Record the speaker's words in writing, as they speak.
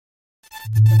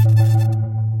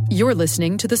You're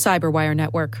listening to the Cyberwire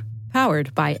Network,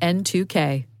 powered by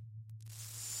N2K.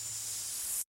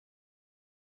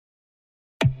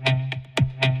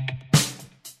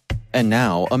 And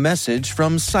now, a message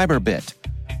from Cyberbit.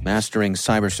 Mastering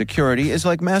cybersecurity is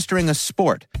like mastering a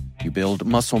sport. You build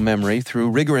muscle memory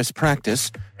through rigorous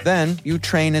practice, then you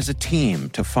train as a team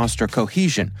to foster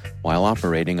cohesion while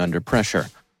operating under pressure.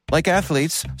 Like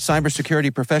athletes,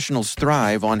 cybersecurity professionals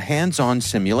thrive on hands-on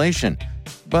simulation.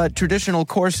 But traditional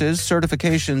courses,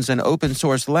 certifications, and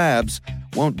open-source labs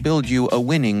won't build you a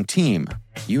winning team.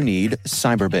 You need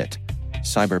Cyberbit.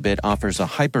 Cyberbit offers a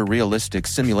hyper-realistic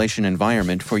simulation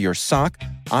environment for your SOC,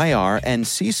 IR, and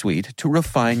C-suite to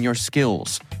refine your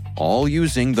skills, all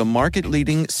using the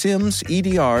market-leading SIMs,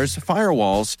 EDRs,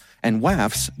 firewalls, and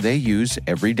WAFs they use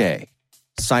every day.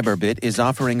 Cyberbit is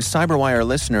offering Cyberwire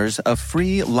listeners a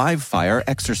free live-fire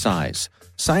exercise.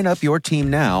 Sign up your team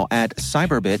now at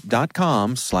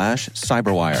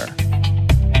cyberbit.com/cyberwire.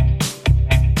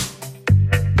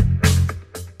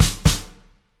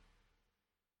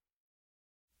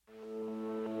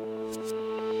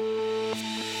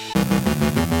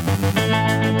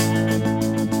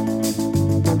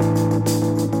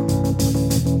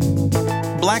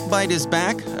 BlackByte is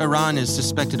back. Iran is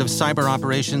suspected of cyber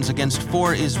operations against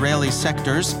 4 Israeli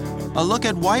sectors. A look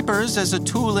at wipers as a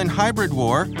tool in hybrid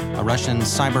war. A Russian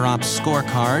cyber ops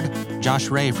scorecard. Josh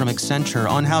Ray from Accenture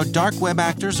on how dark web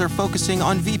actors are focusing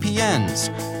on VPNs.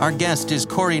 Our guest is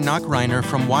Corey Nachreiner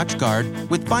from WatchGuard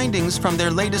with findings from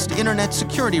their latest internet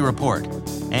security report.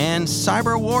 And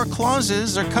cyber war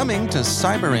clauses are coming to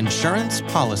cyber insurance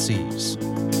policies.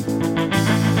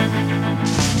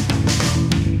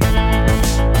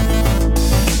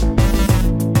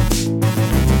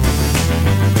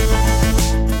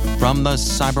 From the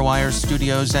Cyberwire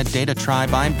studios at Data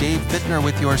Tribe, I'm Dave Bittner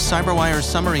with your Cyberwire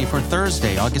summary for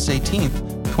Thursday, August 18th,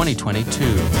 2022.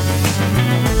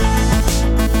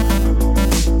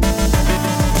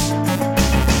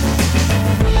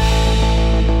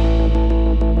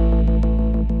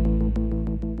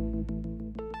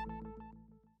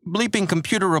 Bleeping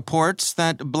Computer reports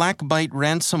that BlackByte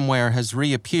ransomware has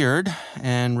reappeared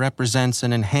and represents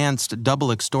an enhanced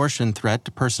double extortion threat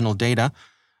to personal data.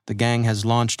 The gang has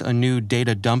launched a new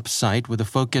data dump site with a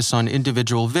focus on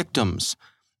individual victims.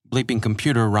 Bleeping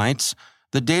Computer writes,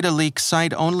 the data leak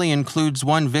site only includes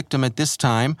one victim at this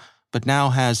time, but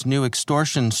now has new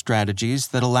extortion strategies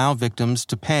that allow victims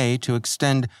to pay to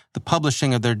extend the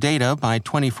publishing of their data by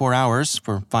 24 hours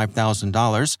for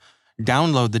 $5,000,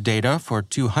 download the data for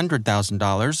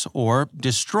 $200,000, or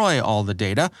destroy all the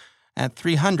data at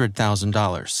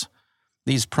 $300,000.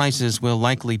 These prices will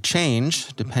likely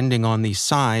change depending on the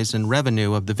size and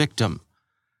revenue of the victim.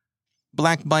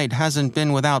 BlackByte hasn't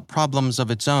been without problems of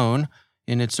its own.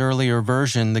 In its earlier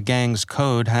version, the gang's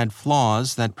code had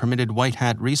flaws that permitted white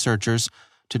hat researchers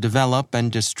to develop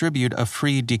and distribute a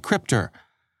free decryptor.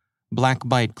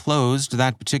 BlackByte closed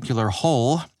that particular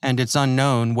hole, and it's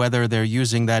unknown whether they're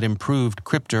using that improved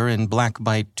cryptor in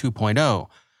BlackByte 2.0.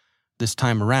 This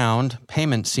time around,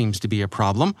 payment seems to be a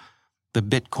problem. The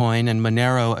Bitcoin and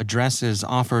Monero addresses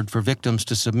offered for victims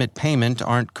to submit payment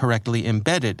aren't correctly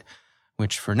embedded,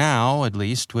 which for now, at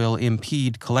least, will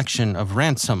impede collection of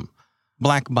ransom.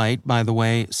 BlackByte, by the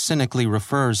way, cynically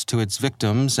refers to its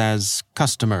victims as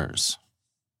customers.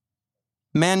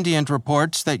 Mandiant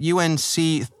reports that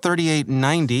UNC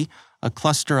 3890, a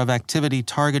cluster of activity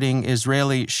targeting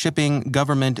Israeli shipping,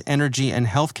 government, energy, and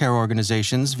healthcare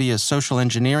organizations via social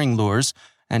engineering lures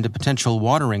and a potential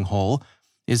watering hole,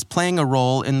 is playing a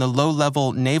role in the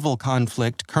low-level naval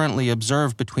conflict currently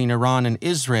observed between Iran and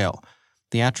Israel.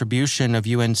 The attribution of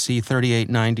UNC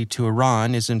 3890 to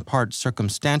Iran is in part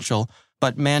circumstantial,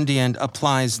 but Mandiant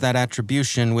applies that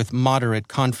attribution with moderate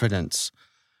confidence.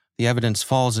 The evidence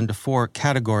falls into 4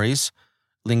 categories.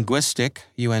 Linguistic,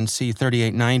 UNC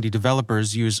 3890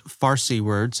 developers use Farsi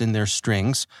words in their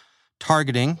strings.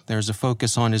 Targeting, there's a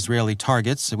focus on Israeli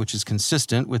targets, which is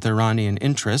consistent with Iranian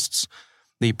interests.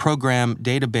 The Program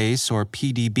Database, or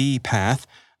PDB, path,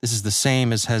 this is the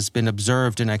same as has been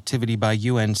observed in activity by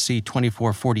UNC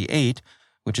 2448,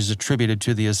 which is attributed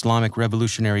to the Islamic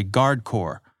Revolutionary Guard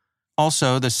Corps.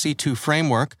 Also, the C2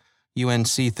 framework, UNC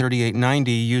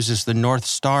 3890 uses the North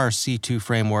Star C2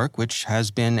 framework, which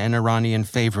has been an Iranian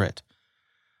favorite.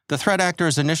 The threat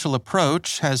actor's initial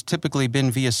approach has typically been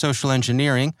via social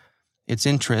engineering. Its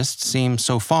interests seem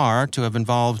so far to have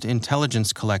involved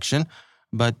intelligence collection,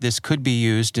 but this could be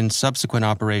used in subsequent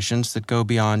operations that go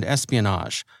beyond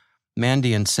espionage.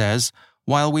 Mandiant says,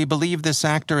 while we believe this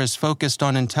actor is focused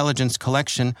on intelligence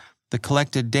collection, the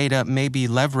collected data may be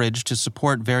leveraged to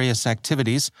support various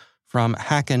activities. from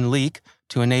hack and leak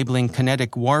to enabling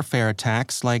kinetic warfare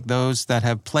attacks like those that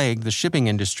have plagued the shipping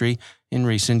industry in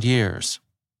recent years.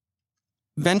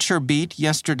 VentureBeat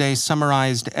yesterday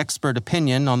summarized expert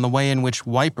opinion on the way in which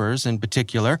wipers, in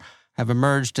particular, have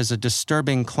emerged as a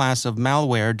disturbing class of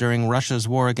malware during Russia's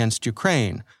war against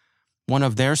Ukraine. One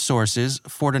of their sources,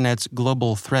 Fortinet's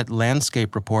Global Threat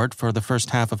Landscape Report for the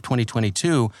first half of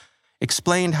 2022,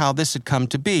 explained how this had come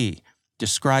to be,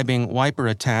 describing wiper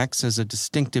attacks as a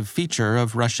distinctive feature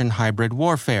of Russian hybrid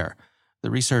warfare.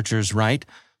 The researchers write,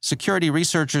 security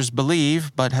researchers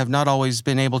believe, but have not always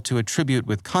been able to attribute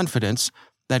with confidence,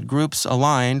 that groups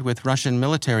aligned with Russian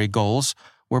military goals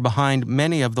were behind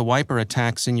many of the wiper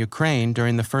attacks in Ukraine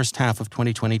during the first half of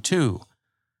 2022.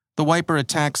 The wiper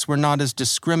attacks were not as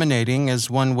discriminating as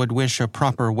one would wish a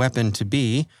proper weapon to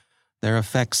be. Their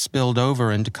effects spilled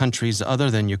over into countries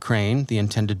other than Ukraine, the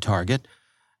intended target.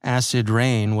 Acid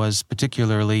rain was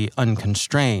particularly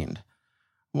unconstrained.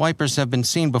 Wipers have been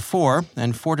seen before,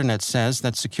 and Fortinet says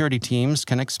that security teams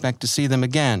can expect to see them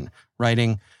again,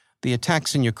 writing, "The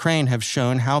attacks in Ukraine have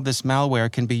shown how this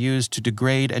malware can be used to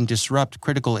degrade and disrupt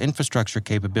critical infrastructure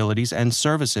capabilities and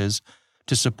services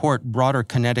to support broader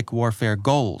kinetic warfare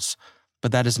goals.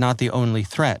 But that is not the only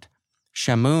threat.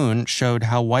 Shamoon showed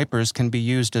how wipers can be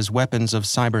used as weapons of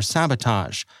cyber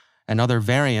sabotage, and other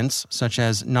variants, such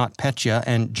as NotPetya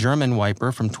and German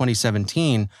Wiper from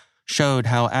 2017, showed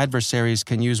how adversaries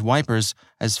can use wipers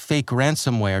as fake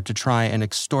ransomware to try and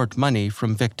extort money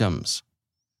from victims."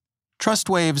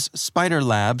 Trustwave's Spider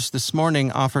Labs this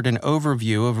morning offered an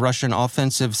overview of Russian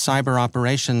offensive cyber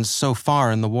operations so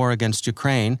far in the war against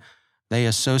Ukraine. They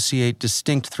associate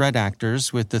distinct threat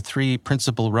actors with the three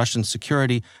principal Russian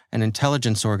security and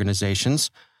intelligence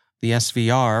organizations, the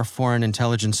SVR, Foreign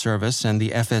Intelligence Service, and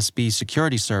the FSB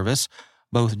Security Service,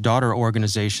 both daughter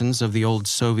organizations of the old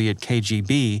Soviet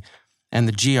KGB, and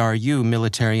the GRU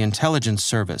Military Intelligence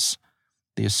Service.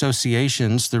 The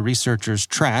associations the researchers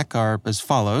track are as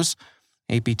follows: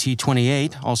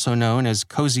 APT-28, also known as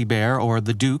Cozy Bear or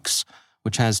the Dukes,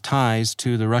 which has ties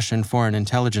to the Russian Foreign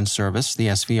Intelligence Service, the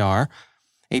SVR.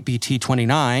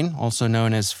 APT-29, also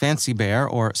known as Fancy Bear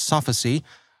or SOFICY,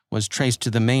 was traced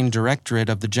to the main directorate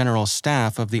of the General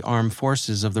Staff of the Armed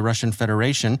Forces of the Russian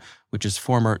Federation, which is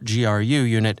former GRU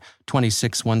Unit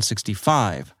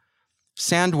 26165.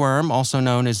 Sandworm, also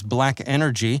known as Black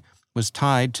Energy, was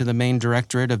tied to the main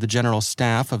directorate of the General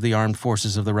Staff of the Armed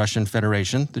Forces of the Russian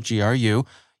Federation, the GRU,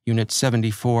 Unit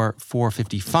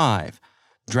 74455.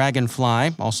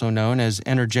 Dragonfly, also known as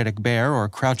Energetic Bear or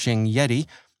Crouching Yeti,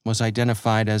 was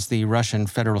identified as the Russian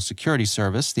Federal Security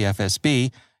Service, the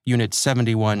FSB, Unit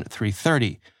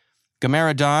 71330.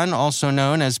 Gamerodon, also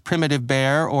known as Primitive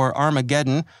Bear or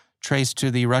Armageddon, traced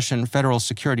to the Russian Federal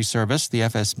Security Service, the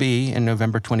FSB, in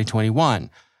November 2021.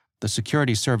 The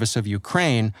Security Service of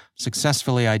Ukraine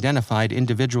successfully identified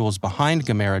individuals behind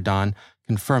Gamerodon,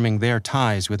 confirming their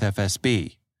ties with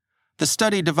FSB. The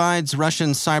study divides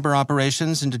Russian cyber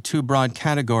operations into two broad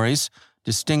categories,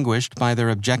 distinguished by their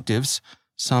objectives.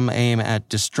 Some aim at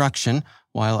destruction,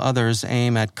 while others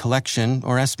aim at collection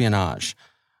or espionage.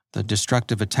 The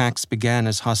destructive attacks began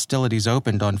as hostilities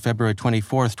opened on February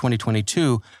 24,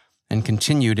 2022, and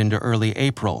continued into early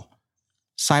April.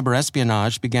 Cyber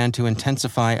espionage began to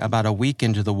intensify about a week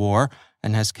into the war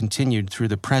and has continued through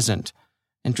the present.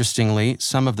 Interestingly,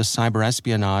 some of the cyber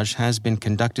espionage has been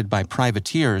conducted by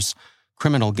privateers,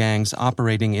 criminal gangs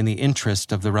operating in the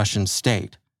interest of the Russian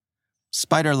state.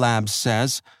 Spider Labs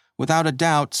says, "Without a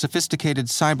doubt, sophisticated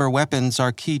cyber weapons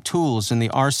are key tools in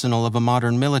the arsenal of a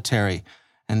modern military,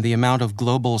 and the amount of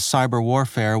global cyber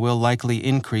warfare will likely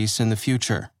increase in the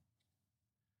future."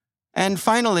 And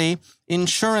finally,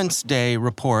 Insurance Day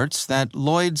reports that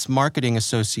Lloyd's Marketing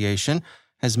Association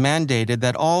has mandated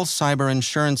that all cyber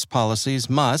insurance policies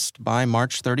must, by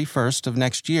March 31st of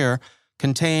next year,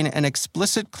 contain an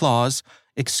explicit clause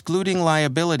excluding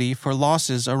liability for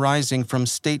losses arising from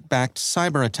state-backed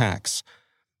cyber attacks.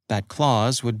 That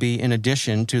clause would be in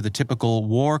addition to the typical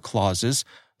war clauses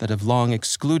that have long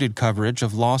excluded coverage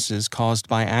of losses caused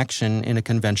by action in a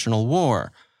conventional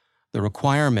war. The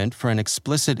requirement for an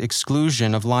explicit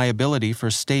exclusion of liability for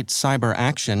state cyber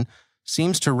action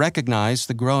seems to recognize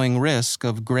the growing risk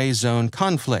of gray zone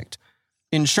conflict.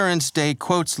 Insurance Day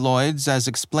quotes Lloyd's as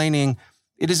explaining,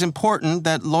 "It is important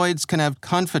that Lloyd's can have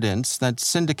confidence that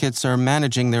syndicates are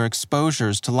managing their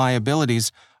exposures to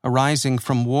liabilities arising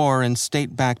from war and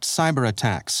state-backed cyber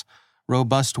attacks.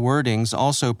 Robust wordings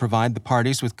also provide the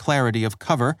parties with clarity of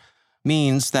cover,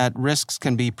 means that risks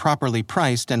can be properly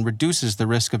priced and reduces the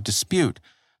risk of dispute,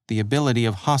 the ability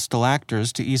of hostile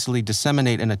actors to easily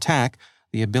disseminate an attack,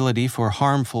 the ability for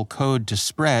harmful code to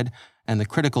spread, and the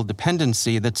critical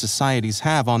dependency that societies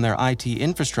have on their IT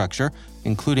infrastructure,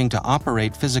 including to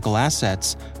operate physical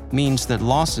assets, means that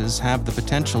losses have the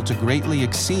potential to greatly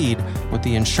exceed what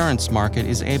the insurance market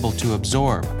is able to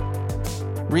absorb.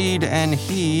 Read and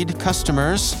heed,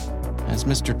 customers. As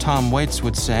Mr. Tom Waits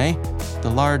would say, the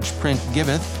large print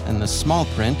giveth, and the small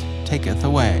print taketh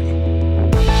away.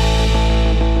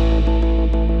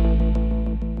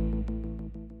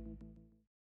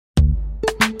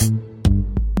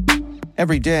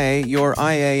 Every day, your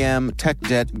IAM tech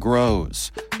debt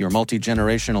grows. Your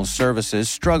multi-generational services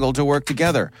struggle to work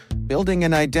together. Building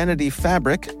an identity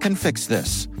fabric can fix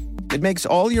this. It makes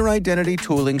all your identity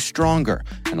tooling stronger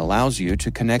and allows you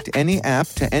to connect any app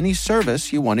to any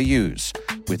service you want to use,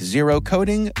 with zero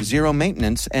coding, zero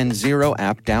maintenance, and zero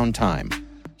app downtime.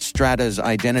 Strata's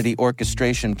identity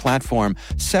orchestration platform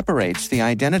separates the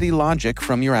identity logic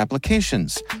from your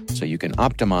applications, so you can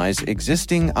optimize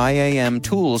existing IAM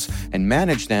tools and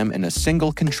manage them in a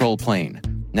single control plane.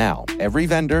 Now, every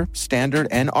vendor, standard,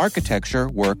 and architecture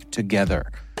work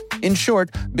together. In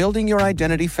short, building your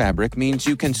identity fabric means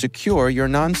you can secure your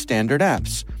non-standard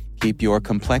apps, keep your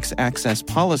complex access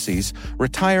policies,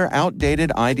 retire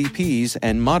outdated IDPs,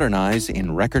 and modernize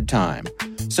in record time.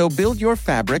 So build your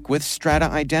fabric with Strata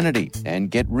Identity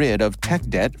and get rid of tech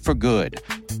debt for good.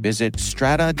 Visit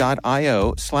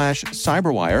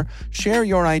strata.io/cyberwire, share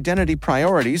your identity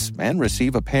priorities, and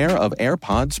receive a pair of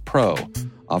AirPods Pro.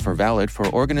 Offer valid for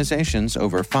organizations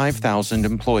over 5,000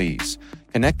 employees.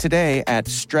 Connect today at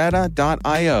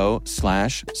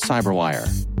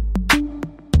strata.io/cyberwire.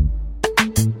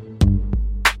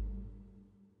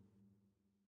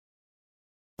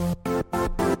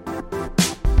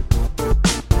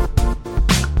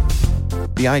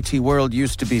 The IT world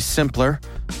used to be simpler.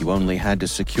 You only had to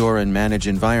secure and manage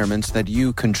environments that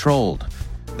you controlled.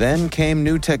 Then came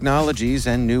new technologies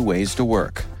and new ways to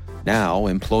work. Now,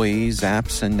 employees,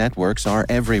 apps, and networks are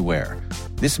everywhere.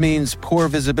 This means poor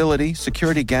visibility,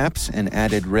 security gaps, and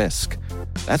added risk.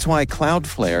 That's why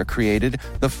Cloudflare created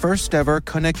the first-ever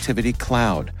connectivity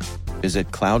cloud.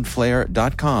 Visit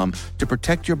cloudflare.com to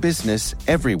protect your business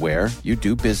everywhere you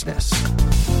do business.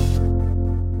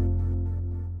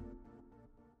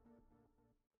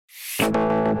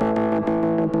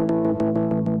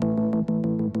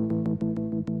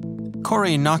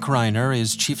 Corey Nachreiner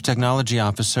is Chief Technology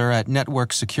Officer at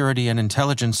network security and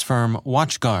intelligence firm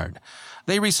WatchGuard.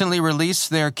 They recently released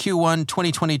their Q1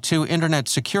 2022 Internet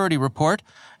Security Report,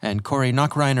 and Corey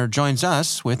Nachreiner joins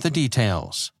us with the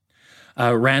details.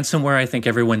 Ransomware, I think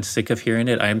everyone's sick of hearing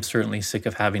it. I'm certainly sick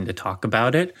of having to talk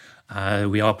about it.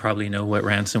 We all probably know what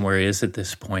ransomware is at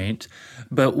this point.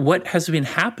 But what has been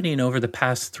happening over the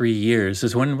past 3 years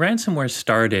is when ransomware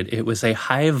started, it was a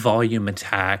high-volume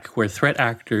attack where threat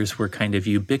actors were kind of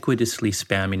ubiquitously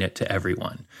spamming it to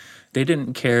everyone. They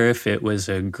didn't care if it was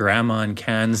a grandma in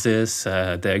Kansas,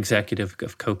 the executive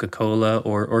of Coca-Cola,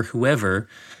 or whoever.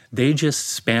 They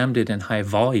just spammed it in high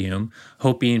volume,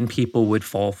 hoping people would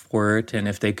fall for it. And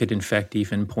if they could infect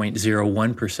even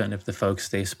 0.01% of the folks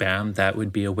they spammed, that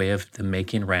would be a way of them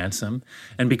making ransom.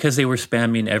 And because they were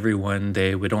spamming everyone,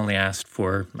 they would only ask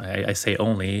for, I say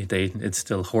only, it's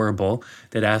still horrible,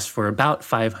 they'd ask for about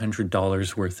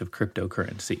 $500 worth of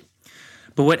cryptocurrency.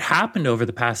 But what happened over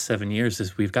the past 7 years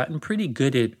is we've gotten pretty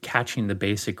good at catching the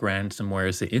basic ransomware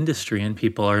as an industry, and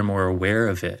people are more aware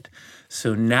of it.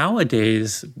 So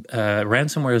nowadays,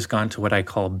 ransomware has gone to what I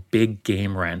call big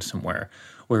game ransomware,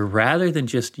 where rather than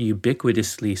just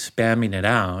ubiquitously spamming it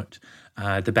out,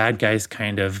 the bad guys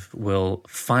kind of will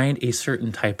find a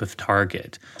certain type of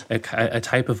target, a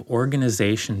type of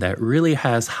organization that really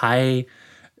has high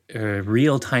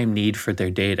real-time need for their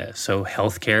data. So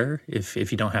healthcare,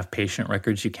 if you don't have patient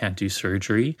records, you can't do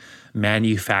surgery.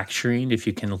 Manufacturing, if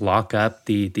you can lock up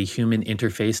the human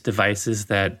interface devices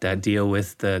that deal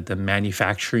with the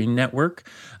manufacturing network,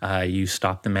 you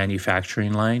stop the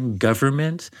manufacturing line.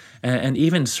 Government, and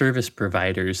even service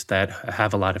providers that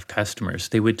have a lot of customers.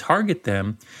 They would target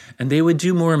them, and they would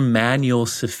do more manual,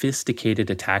 sophisticated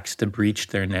attacks to breach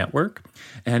their network.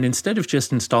 And instead of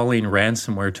just installing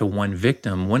ransomware to one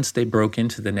victim, once they broke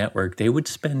into the network, they would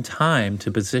spend time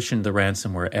to position the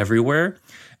ransomware everywhere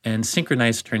and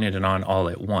synchronize turning it on all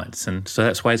at once. And so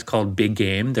that's why it's called big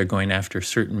game. They're going after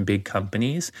certain big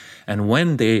companies. And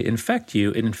when they infect you,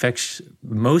 it infects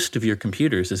most of your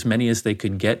computers, as many as they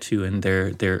could get to in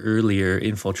their earlier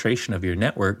infiltration of your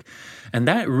network. And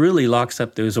that really locks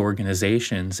up those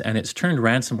organizations. And it's turned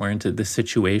ransomware into the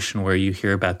situation where you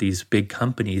hear about these big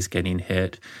companies getting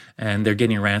hit, and they're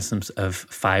getting ransoms of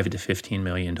 $5 to $15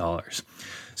 million.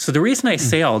 So the reason I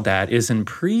say all that is in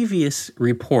previous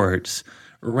reports,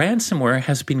 ransomware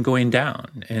has been going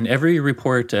down. In every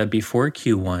report before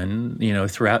Q1,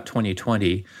 throughout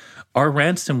 2020, our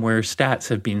ransomware stats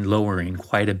have been lowering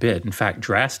quite a bit, in fact,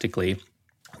 drastically,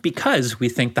 because we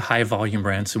think the high volume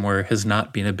ransomware has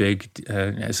not been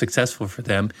successful for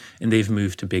them, and they've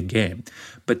moved to big game.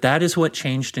 But that is what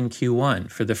changed in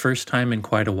Q1. For the first time in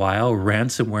quite a while,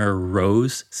 ransomware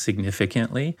rose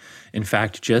significantly. In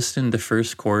fact, just in the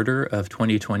first quarter of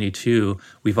 2022,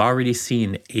 we've already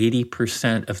seen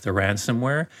 80% of the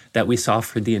ransomware that we saw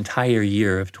for the entire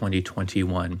year of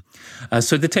 2021.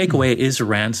 So the takeaway is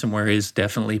ransomware is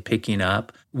definitely picking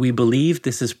up. We believe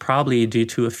this is probably due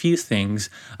to a few things,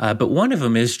 but one of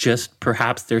them is just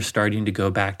perhaps they're starting to go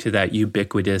back to that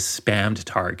ubiquitous spammed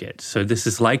target. So this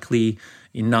is likely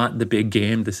not the big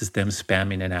game. This is them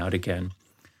spamming it out again.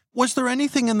 Was there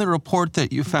anything in the report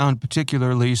that you found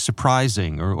particularly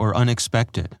surprising or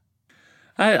unexpected?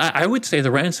 I would say the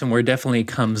ransomware definitely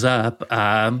comes up.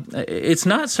 It's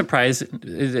not surprising.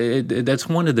 That's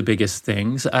one of the biggest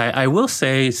things. I will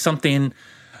say something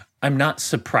I'm not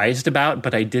surprised about,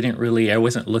 but I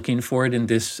wasn't looking for it in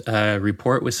this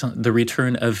report, was the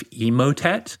return of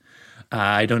Emotet.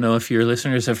 I don't know if your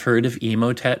listeners have heard of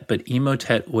Emotet, but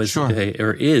Emotet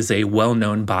is a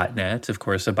well-known botnet. Of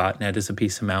course, a botnet is a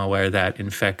piece of malware that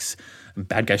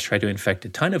bad guys try to infect a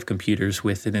ton of computers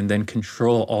with it and then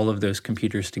control all of those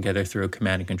computers together through a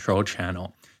command and control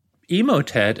channel.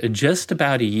 Emotet, just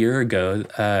about a year ago,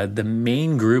 the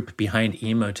main group behind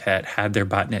Emotet had their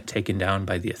botnet taken down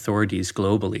by the authorities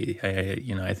globally.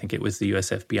 I think it was the US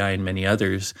FBI and many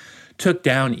others took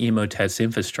down Emotet's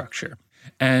infrastructure.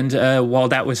 And while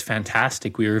that was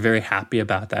fantastic, we were very happy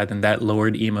about that, and that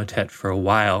lowered Emotet for a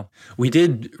while. We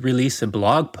did release a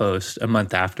blog post a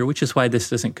month after, which is why this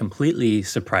doesn't completely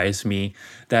surprise me,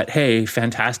 that, hey,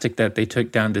 fantastic that they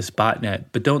took down this botnet,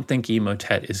 but don't think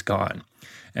Emotet is gone.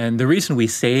 And the reason we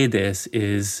say this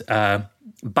is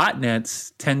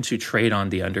botnets tend to trade on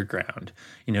the underground.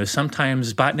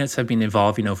 Sometimes botnets have been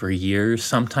evolving over years.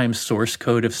 Sometimes source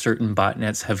code of certain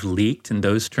botnets have leaked, and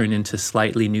those turn into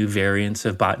slightly new variants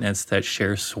of botnets that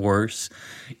share source.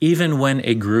 Even when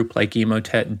a group like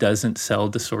Emotet doesn't sell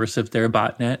the source of their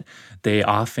botnet, they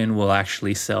often will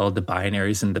actually sell the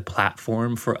binaries and the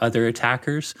platform for other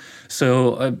attackers.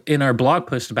 So in our blog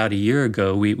post about a year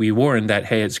ago, we warned that,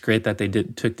 hey, it's great that they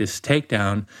took this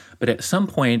takedown, but at some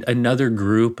point, another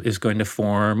group is going to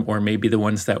form, or maybe the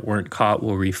ones that weren't caught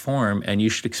will reform, and you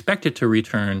should expect it to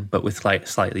return, but with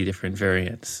slightly different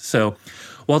variants. So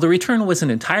while the return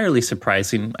wasn't entirely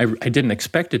surprising, I didn't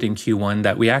expect it in Q1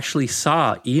 that we actually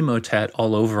saw Emotet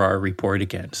all over our report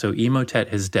again. So Emotet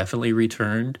has definitely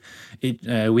returned.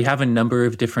 We have a number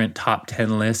of different top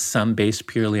 10 lists, some based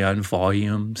purely on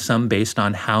volume, some based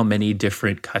on how many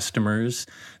different customers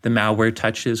the malware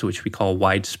touches, which we call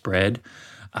widespread.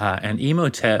 And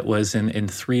Emotet was in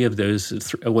three of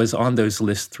those, was on those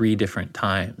lists 3 different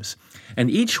times. And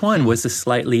each one was a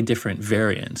slightly different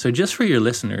variant. So just for your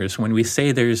listeners, when we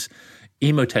say there's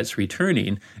Emotet's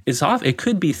returning, it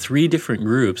could be 3 different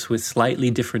groups with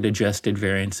slightly different adjusted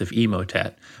variants of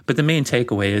Emotet. But the main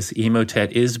takeaway is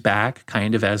Emotet is back,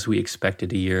 kind of as we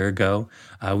expected a year ago.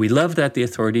 We love that the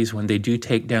authorities, when they do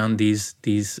take down these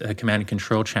command and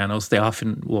control channels, they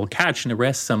often will catch and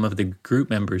arrest some of the group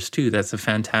members too. That's a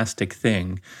fantastic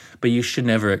thing. But you should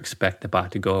never expect the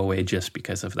bot to go away just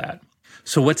because of that.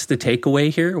 So what's the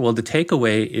takeaway here? Well, the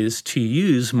takeaway is to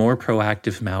use more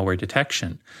proactive malware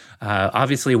detection.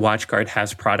 Obviously, WatchGuard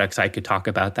has products I could talk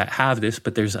about that have this,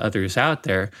 but there's others out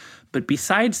there. But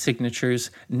besides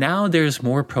signatures, now there's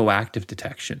more proactive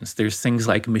detections. There's things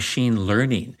like machine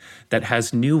learning that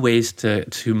has new ways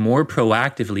to more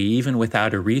proactively, even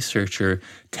without a researcher,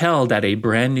 tell that a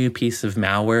brand new piece of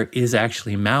malware is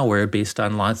actually malware based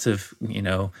on lots of,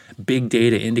 big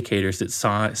data indicators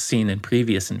that's seen in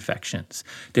previous infections.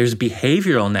 There's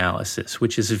behavioral analysis,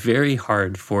 which is very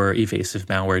hard for evasive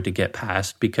malware to get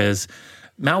past because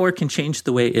malware can change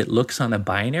the way it looks on a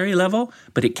binary level,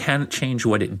 but it can't change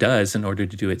what it does in order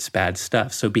to do its bad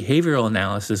stuff. So behavioral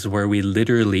analysis is where we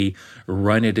literally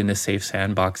run it in a safe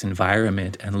sandbox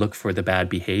environment and look for the bad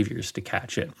behaviors to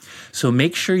catch it. So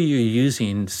make sure you're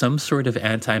using some sort of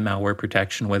anti-malware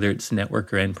protection, whether it's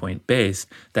network or endpoint based,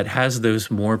 that has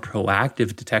those more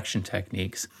proactive detection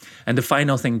techniques. And the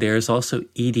final thing there is also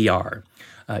EDR.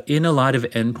 In a lot of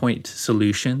endpoint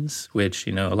solutions, which,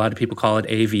 a lot of people call it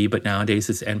AV, but nowadays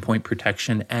it's endpoint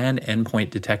protection and endpoint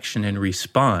detection and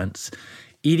response.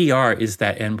 EDR is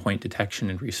that endpoint detection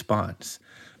and response.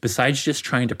 Besides just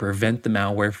trying to prevent the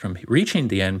malware from reaching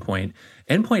the endpoint,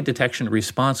 Endpoint detection and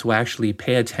response will actually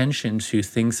pay attention to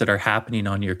things that are happening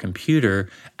on your computer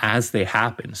as they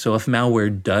happen. So if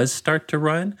malware does start to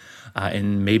run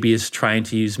and maybe is trying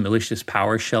to use malicious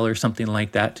PowerShell or something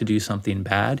like that to do something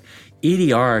bad,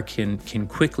 EDR can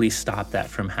quickly stop that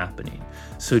from happening.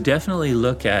 So definitely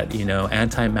look at,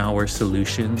 anti-malware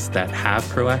solutions that have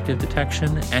proactive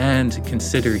detection, and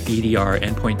consider EDR,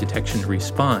 endpoint detection and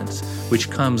response, which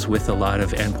comes with a lot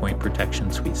of endpoint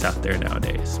protection suites out there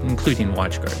nowadays, including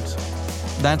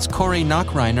WatchGuards. That's Corey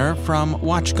Nachreiner from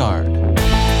WatchGuard.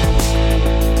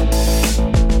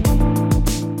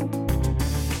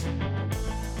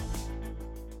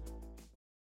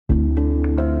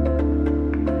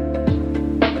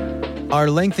 Are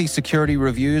lengthy security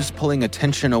reviews pulling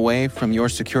attention away from your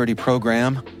security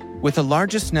program? With the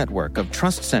largest network of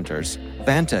trust centers,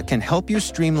 Vanta can help you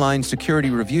streamline security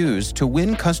reviews to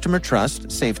win customer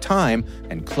trust, save time,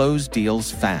 and close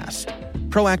deals fast.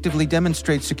 Proactively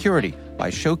demonstrate security by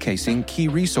showcasing key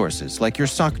resources like your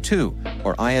SOC 2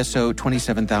 or ISO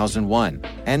 27001,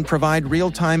 and provide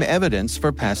real-time evidence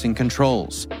for passing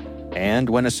controls. And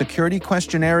when a security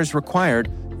questionnaire is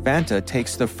required, Vanta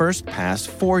takes the first pass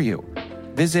for you.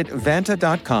 Visit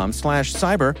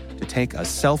vanta.com/cyber to take a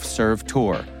self-serve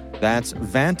tour. That's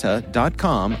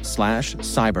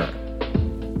vanta.com/cyber.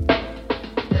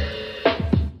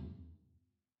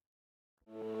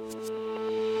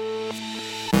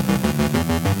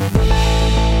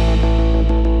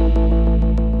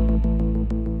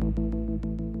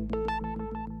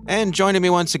 And joining me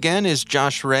once again is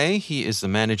Josh Ray. He is the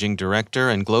Managing Director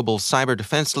and Global Cyber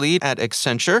Defense Lead at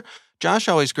Accenture. Josh,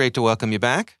 always great to welcome you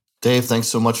back. Dave, thanks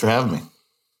so much for having me.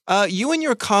 You and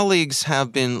your colleagues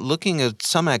have been looking at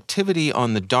some activity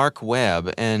on the dark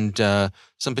web and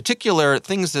some particular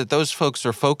things that those folks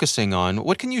are focusing on.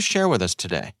 What can you share with us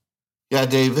today? Yeah,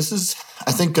 Dave, this is,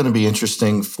 I think, going to be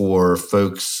interesting for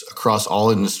folks across all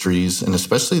industries, and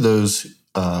especially those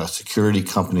security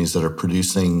companies that are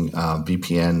producing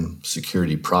VPN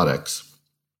security products.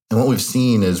 And what we've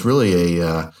seen is really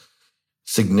a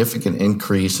significant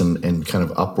increase and kind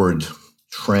of upward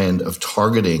trend of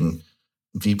targeting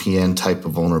VPN type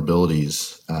of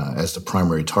vulnerabilities as the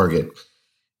primary target.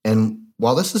 And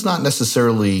while this is not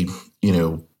necessarily,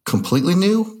 completely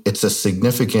new, it's a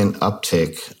significant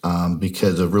uptick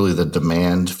because of really the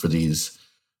demand for these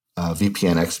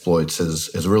VPN exploits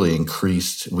has really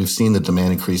increased. We've seen the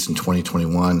demand increase in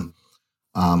 2021,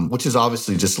 which has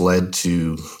obviously just led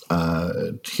to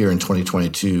here in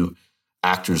 2022,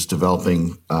 actors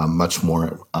developing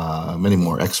many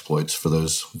more exploits for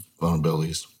those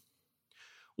vulnerabilities.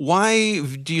 Why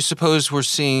do you suppose we're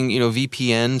seeing,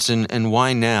 VPNs, and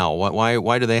why now?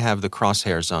 Why do they have the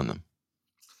crosshairs on them?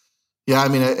 Yeah, I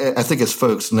mean, I think as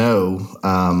folks know,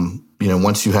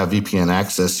 once you have VPN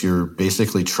access, you're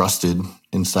basically trusted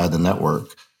inside the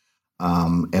network.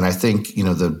 And I think,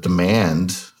 the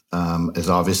demand is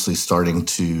obviously starting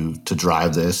to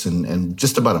drive this. And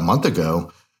just about a month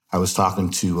ago, I was talking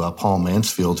to Paul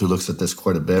Mansfield, who looks at this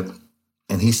quite a bit,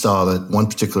 and he saw that one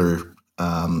particular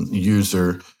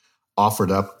user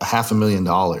offered up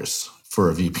 $500,000 for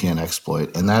a VPN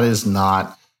exploit. And that is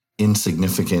not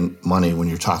insignificant money when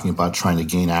you're talking about trying to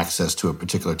gain access to a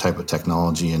particular type of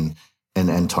technology and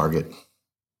end target.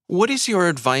 What is your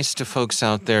advice to folks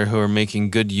out there who are making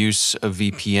good use of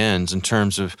VPNs in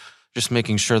terms of just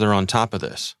making sure they're on top of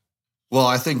this? Well,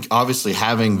 I think obviously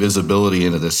having visibility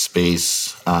into this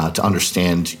space to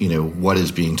understand, what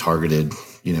is being targeted,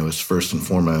 is first and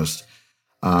foremost.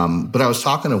 But I was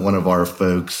talking to one of our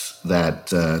folks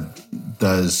that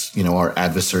does, our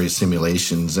adversary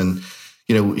simulations, and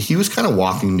he was kind of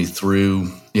walking me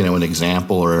through, an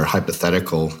example or a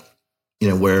hypothetical,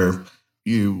 where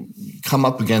you come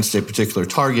up against a particular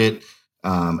target,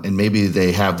 and maybe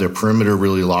they have their perimeter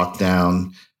really locked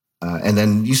down. And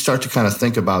then you start to kind of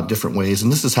think about different ways,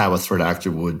 and this is how a threat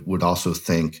actor would also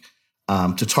think,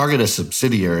 to target a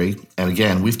subsidiary. And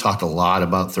again, we've talked a lot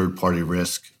about third-party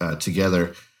risk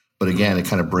together, but again, it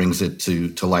kind of brings it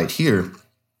to light here.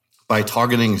 By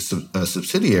targeting a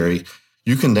subsidiary,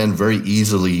 you can then very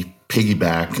easily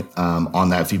piggyback on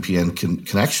that VPN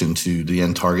connection to the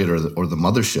end target or the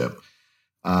mothership.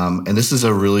 And this is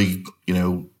a really,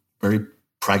 very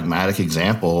pragmatic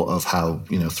example of how,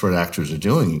 threat actors are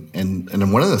doing.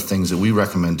 And one of the things that we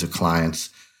recommend to clients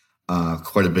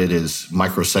quite a bit is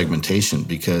microsegmentation,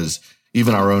 because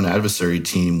even our own adversary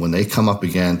team, when they come up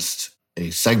against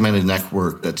a segmented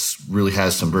network that's really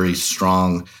has some very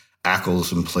strong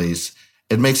ACLs in place,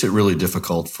 it makes it really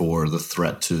difficult for the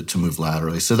threat to move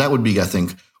laterally. So that would be, I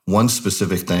think, one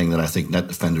specific thing that I think net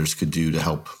defenders could do to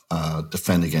help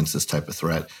defend against this type of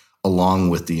threat, along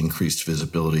with the increased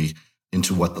visibility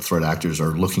into what the threat actors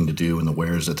are looking to do and the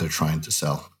wares that they're trying to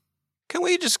sell. Can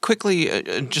we just quickly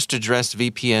just address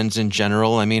VPNs in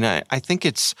general? I mean, I think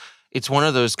it's one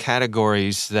of those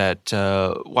categories that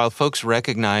while folks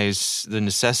recognize the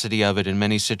necessity of it in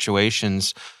many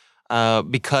situations,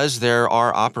 because there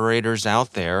are operators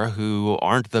out there who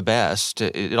aren't the best,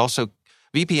 it also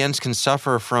VPNs can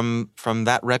suffer from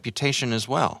that reputation as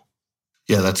well.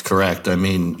 Yeah, that's correct. I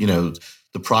mean,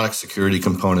 the product security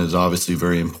component is obviously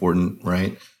very important,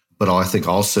 right? But I think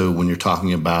also when you're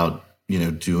talking about,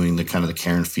 doing the kind of the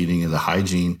care and feeding of the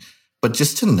hygiene, but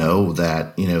just to know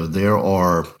that, there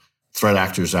are threat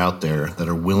actors out there that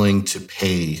are willing to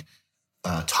pay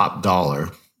top dollar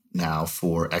now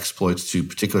for exploits to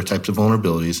particular types of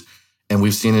vulnerabilities. And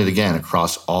we've seen it again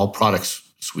across all product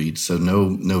suites. So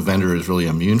no vendor is really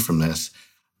immune from this.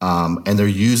 And they're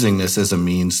using this as a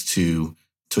means to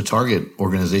target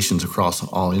organizations across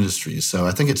all industries. So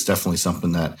I think it's definitely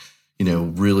something that,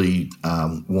 really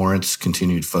warrants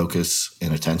continued focus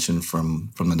and attention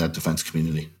from the net defense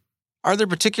community. Are there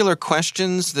particular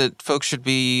questions that folks should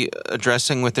be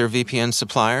addressing with their VPN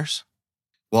suppliers?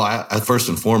 Well, I first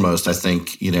and foremost, I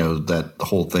think, that the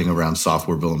whole thing around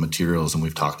software bill of materials, and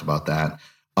we've talked about that,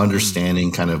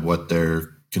 understanding kind of what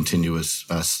their continuous,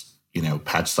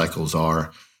 patch cycles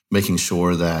are, making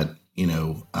sure that,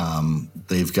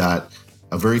 they've got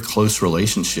a very close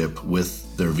relationship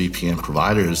with their VPN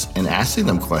providers and asking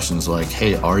them questions like,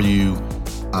 hey, are you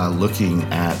looking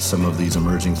at some of these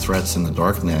emerging threats in the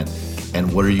darknet?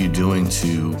 And what are you doing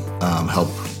to help,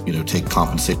 take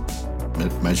compensating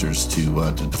measures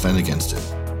to defend against it?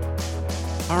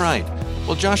 All right.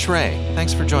 Well, Josh Ray,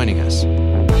 thanks for joining us.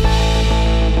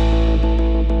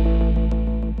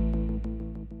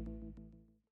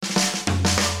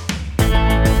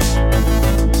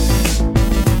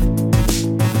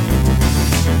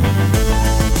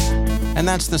 And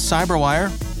that's the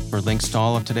Cyberwire. For links to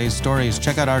all of today's stories,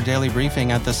 check out our daily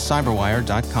briefing at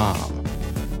thecyberwire.com.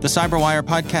 The Cyberwire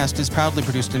podcast is proudly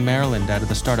produced in Maryland out of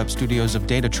the startup studios of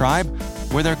Data Tribe,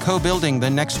 where they're co-building the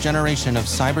next generation of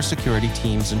cybersecurity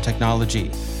teams and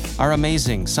technology. Our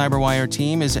amazing Cyberwire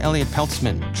team is Elliot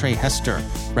Peltzman, Trey Hester,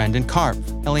 Brandon Karpf,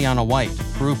 Eliana White,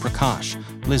 Guru Prakash,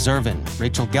 Liz Irvin,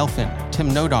 Rachel Gelfin, Tim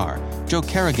Nodar, Joe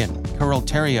Kerrigan, Carol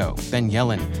Terrio, Ben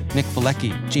Yellen, Nick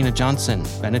Valecki, Gina Johnson,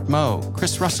 Bennett Moe,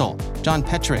 Chris Russell, John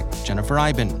Petrick, Jennifer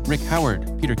Iben, Rick Howard,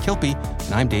 Peter Kilpie,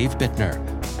 and I'm Dave Bittner.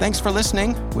 Thanks for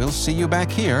listening. We'll see you back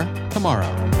here tomorrow.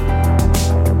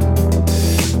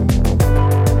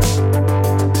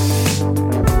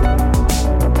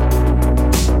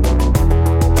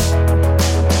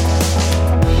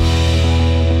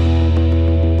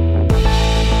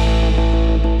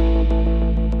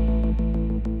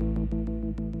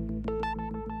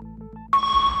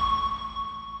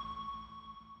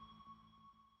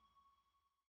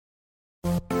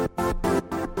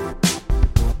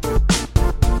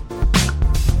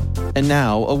 And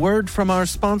now, a word from our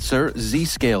sponsor,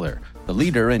 Zscaler, the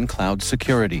leader in cloud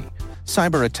security.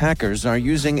 Cyber attackers are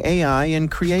using AI in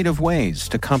creative ways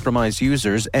to compromise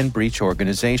users and breach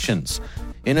organizations.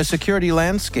 In a security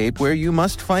landscape where you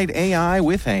must fight AI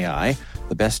with AI,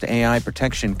 the best AI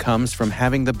protection comes from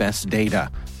having the best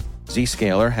data.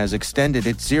 Zscaler has extended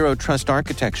its Zero Trust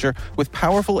architecture with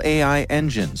powerful AI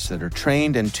engines that are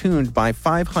trained and tuned by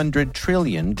 500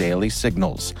 trillion daily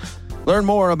signals. Learn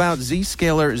more about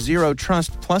Zscaler Zero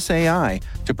Trust Plus AI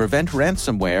to prevent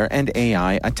ransomware and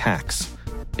AI attacks.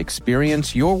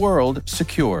 Experience your world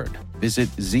secured. Visit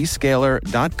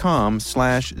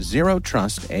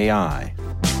zscaler.com/zerotrustai.